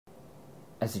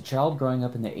As a child growing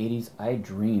up in the 80s, I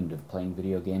dreamed of playing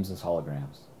video games as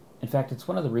holograms. In fact, it's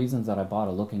one of the reasons that I bought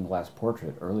a looking glass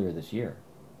portrait earlier this year.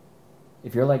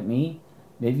 If you're like me,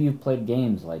 maybe you've played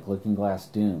games like Looking Glass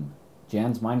Doom,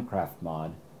 Jan's Minecraft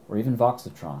mod, or even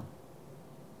Voxatron.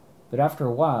 But after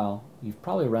a while, you've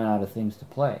probably run out of things to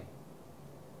play.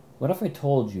 What if I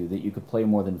told you that you could play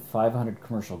more than 500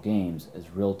 commercial games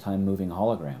as real-time moving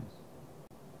holograms?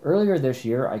 Earlier this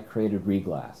year, I created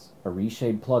ReGlass, a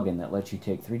reshade plugin that lets you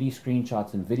take 3D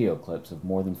screenshots and video clips of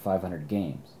more than 500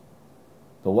 games.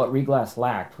 But what ReGlass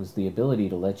lacked was the ability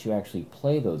to let you actually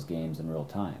play those games in real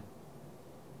time.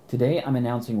 Today, I'm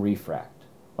announcing Refract,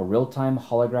 a real-time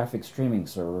holographic streaming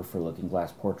server for Looking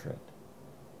Glass Portrait.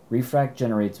 Refract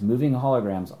generates moving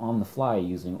holograms on the fly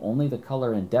using only the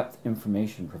color and depth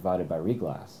information provided by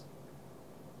ReGlass.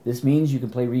 This means you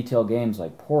can play retail games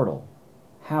like Portal,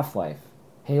 Half-Life,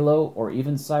 Halo, or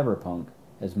even Cyberpunk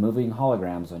as moving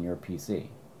holograms on your PC.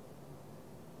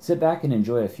 Sit back and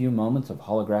enjoy a few moments of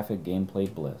holographic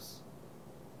gameplay bliss.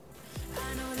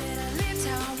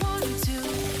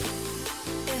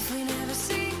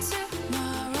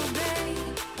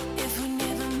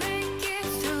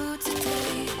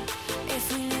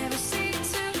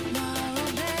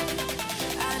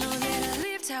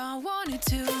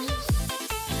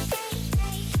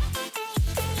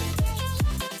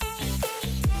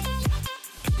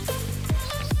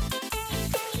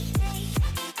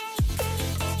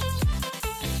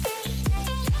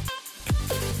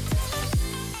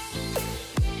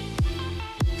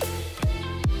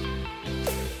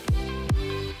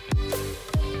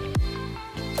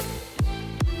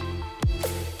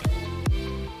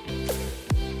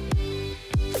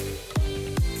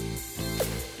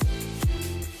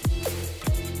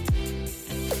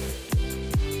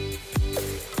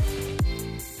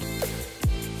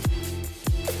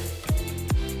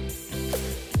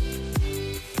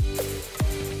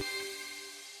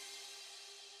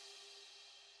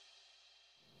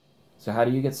 So how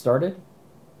do you get started?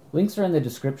 Links are in the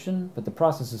description, but the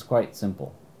process is quite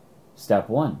simple. Step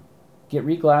 1. Get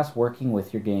ReGlass working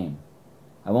with your game.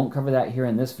 I won't cover that here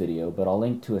in this video, but I'll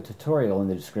link to a tutorial in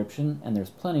the description, and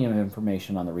there's plenty of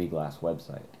information on the ReGlass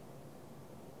website.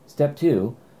 Step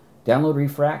 2. Download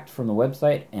Refract from the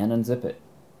website and unzip it.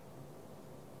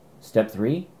 Step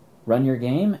 3. Run your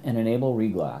game and enable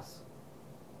ReGlass.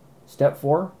 Step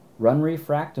 4. Run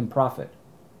Refract and profit.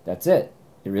 That's it.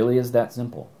 It really is that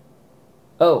simple.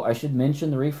 Oh, I should mention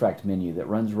the Refract menu that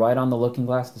runs right on the Looking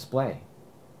Glass display.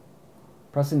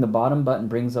 Pressing the bottom button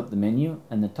brings up the menu,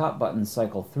 and the top buttons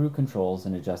cycle through controls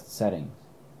and adjust settings.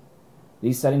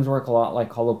 These settings work a lot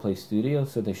like HoloPlay Studio,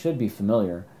 so they should be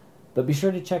familiar, but be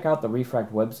sure to check out the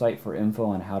Refract website for info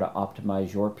on how to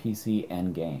optimize your PC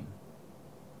and game.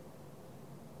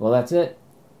 Well, that's it.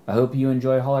 I hope you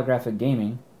enjoy holographic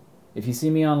gaming. If you see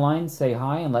me online, say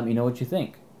hi and let me know what you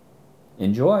think.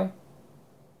 Enjoy!